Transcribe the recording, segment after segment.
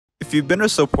If you've been a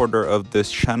supporter of this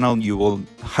channel, you will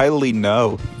highly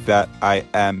know that I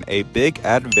am a big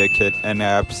advocate and I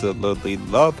absolutely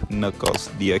love Knuckles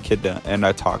the Echidna, and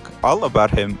I talk all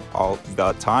about him all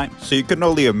the time. So you can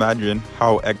only imagine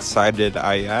how excited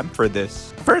I am for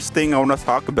this. First thing I want to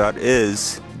talk about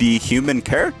is the human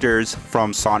characters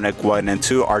from Sonic 1 and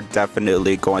 2 are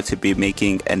definitely going to be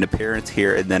making an appearance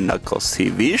here in the Knuckles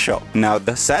TV show. Now,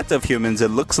 the set of humans, it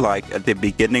looks like at the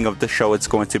beginning of the show it's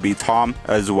going to be Tom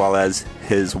as well as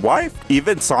his wife.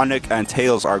 Even Sonic and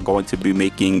Tails are going to be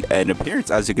making an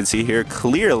appearance. As you can see here,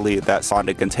 clearly that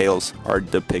Sonic and Tails are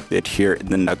depicted here in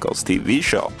the Knuckles TV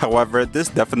show. However, this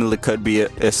definitely could be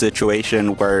a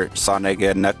situation where Sonic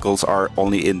and Knuckles are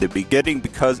only in the beginning,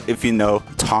 because if you know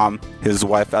Tom, his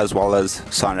wife, as well as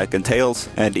Sonic and Tails,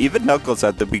 and even Knuckles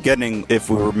at the beginning, if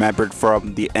we remembered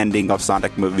from the ending of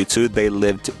Sonic Movie 2, they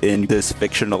lived in this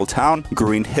fictional town,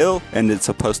 Green Hill, and it's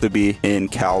supposed to be in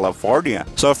California.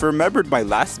 So if you remembered my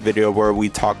last video where we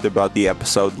talked about the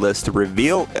episode list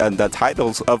reveal and the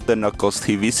titles of the Knuckles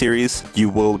TV series, you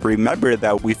will remember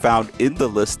that we found in the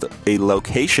list a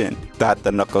location that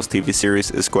the Knuckles TV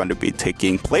series is going to be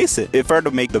taking place in. If I were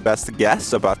to make the best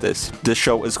guess about this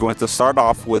show is going to start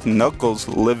off with Knuckles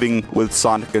living with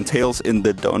Sonic and Tails in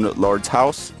the Donut Lord's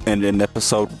house, and in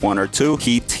episode 1 or 2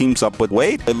 he teams up with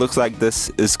Wade. It looks like this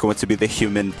is going to be the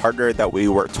human partner that we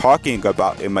were talking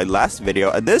about in my last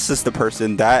video, and this is the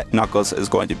person that Knuckles is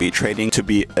going to be training to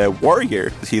be a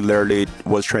warrior. He literally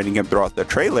was training him throughout the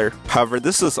trailer. However,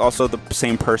 this is also the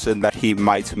same person that he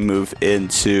might move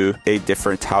into a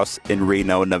different house in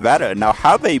Reno, Nevada. Now,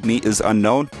 how they meet is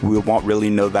unknown. We won't really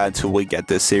know that until we get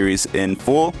this series in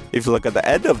full. If you look at the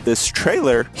end of this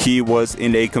trailer, he was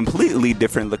in a completely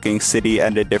different looking city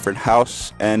and a different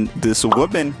house, and this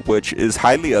woman, which is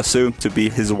highly assumed to be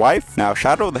his wife. Now,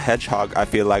 Shadow the Hedgehog, I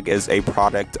feel like, is a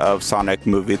product of Sonic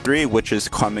Movie 3, which is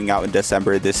coming out in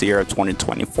December this year of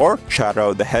 2024.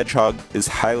 Shadow the Hedgehog is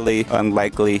highly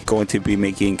unlikely going to be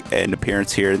making an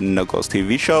appearance here in the Knuckles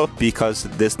TV show, because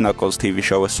this Knuckles TV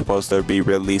show is supposed to be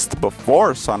released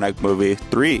before Sonic Movie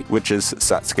 3, which is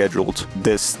set scheduled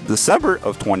this December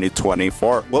of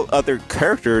 2024. Will other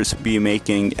characters be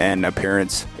making an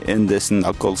appearance in this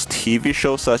Knuckles TV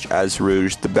show, such as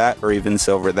Rouge the Bat or even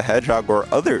Silver the Hedgehog or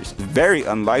others? Very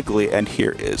unlikely, and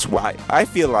here is why. I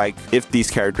feel like if these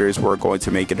characters were going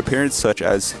to make an appearance, such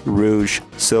as Rouge,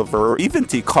 Silver, or even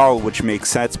Tikal, which makes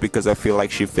sense because I feel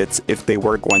like she fits, if they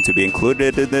were going to be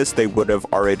included in this, they would have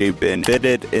already been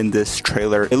fitted in this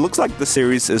trailer. It looks like the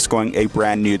series is going a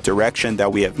brand new direction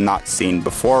that we have not seen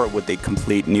before, with a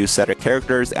complete new set of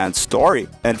characters and story.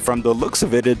 And from the looks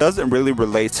of it, it doesn't really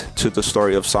relate to the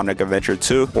story of Sonic Adventure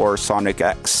 2 or Sonic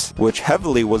X, which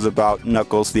heavily was about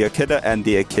Knuckles the Echidna and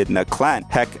the Echidna clan.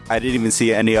 Heck, I didn't even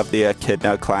see any of the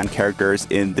Echidna clan characters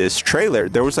in this trailer.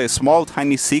 There was a small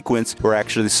tiny sequence where I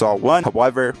actually saw one.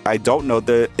 However, I don't know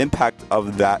the impact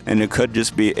of that, and it could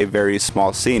just be a very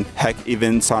small scene. Heck,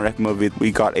 even in Sonic Movie,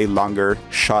 we got a longer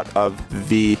shot of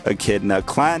the Echidna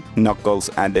clan, Knuckles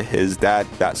and his dad,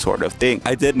 that sort of thing.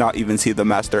 I did not even see the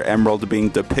Master Emerald being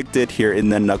depicted here in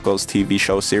the Knuckles TV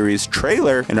show series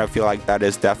trailer, and I feel like that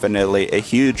is definitely a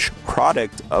huge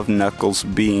product of Knuckles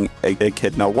being a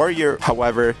Echidna warrior.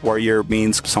 However, warrior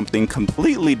means something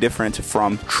completely different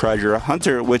from treasure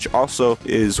hunter, which also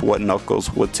is what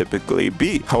Knuckles would typically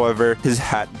be. However, his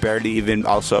hat barely even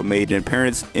also made an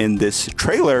appearance in this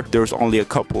trailer. There was only a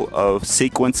couple of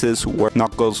sequences where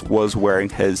Knuckles was wearing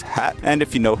his hat, and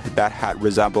if you know, that hat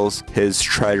resembles his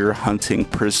treasure hunting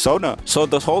persona. So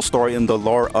the whole story and the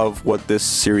lore of what this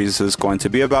series is going to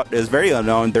be about is very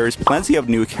unknown. There's plenty of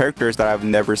new characters that I've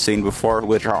never seen before,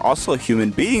 which are also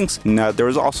human beings. Now,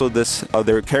 there's also this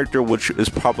other character which is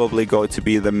probably going to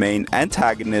be the main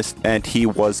antagonist, and he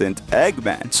wasn't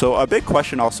Eggman. So a big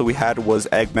question also we had, was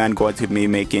Eggman going to be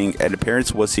making an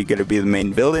appearance? Was he going to be the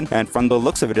main villain? And from the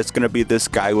looks of it, it's going to be this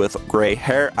guy with gray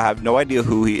hair. I have no idea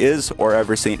who he is or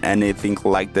ever seen anything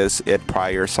like this in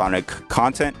prior Sonic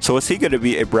content. So is he going to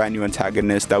be a brand new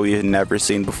antagonist that we had never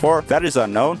seen before? That is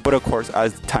unknown, but of course,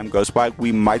 as time goes by,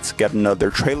 we might get another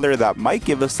trailer that might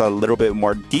give us a little bit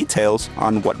more details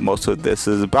on what most of this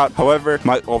is about. However,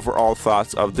 my overall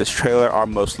thoughts of this trailer are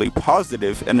mostly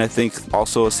positive, and I think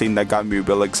also a scene that got me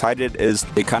real excited is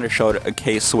they kind of showed a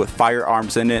case with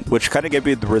firearms in it, which kind of gave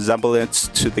me the resemblance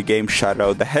to the game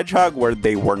Shadow the Hedgehog, where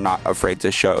they were not afraid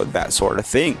to show that sort of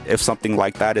thing. If something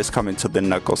like that is coming to the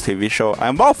Knuckles TV show,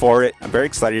 I'm all for it. I'm very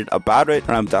excited about it,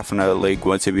 and I'm definitely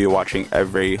going to be watching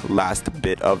every last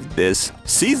bit of this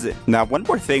season. Now, one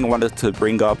more thing I wanted to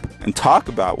bring up and talk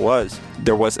about was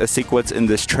there was a sequence in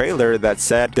this trailer that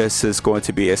said this is going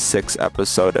to be a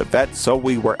 6-episode event, so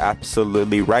we were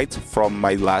absolutely right from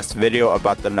my last video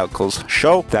about the Knuckles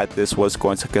show that this was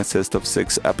going to consist of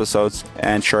 6 episodes,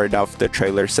 and sure enough the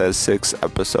trailer says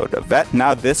 6-episode event.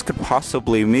 Now this could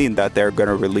possibly mean that they're going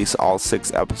to release all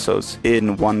 6 episodes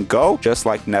in one go, just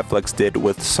like Netflix did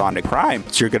with Sonic Prime,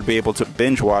 so you're going to be able to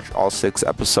binge watch all 6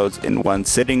 episodes in one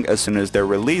sitting as soon as they're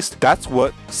released. That's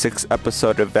what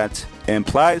 6-episode event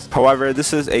implies. However,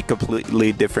 this is a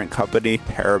completely different company,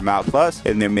 Paramount Plus,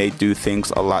 and they may do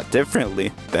things a lot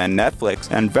differently than Netflix,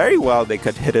 and very well they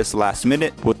could hit us last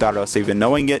minute without us even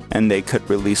knowing it, and they could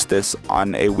release this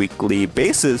on a weekly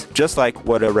basis, just like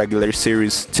what a regular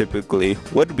series typically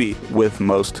would be with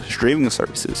most streaming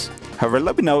services. However,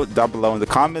 let me know down below in the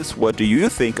comments, what do you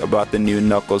think about the new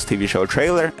Knuckles TV show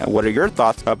trailer, and what are your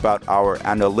thoughts about our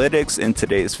analytics in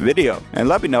today's video? And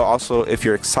let me know also if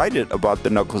you're excited about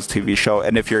the Knuckles TV show,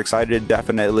 and if you're excited,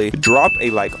 definitely drop a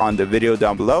like on the video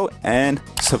down below and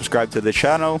subscribe to the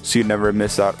channel so you never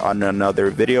miss out on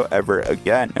another video ever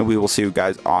again. And we will see you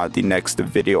guys on the next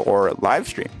video or live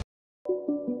stream.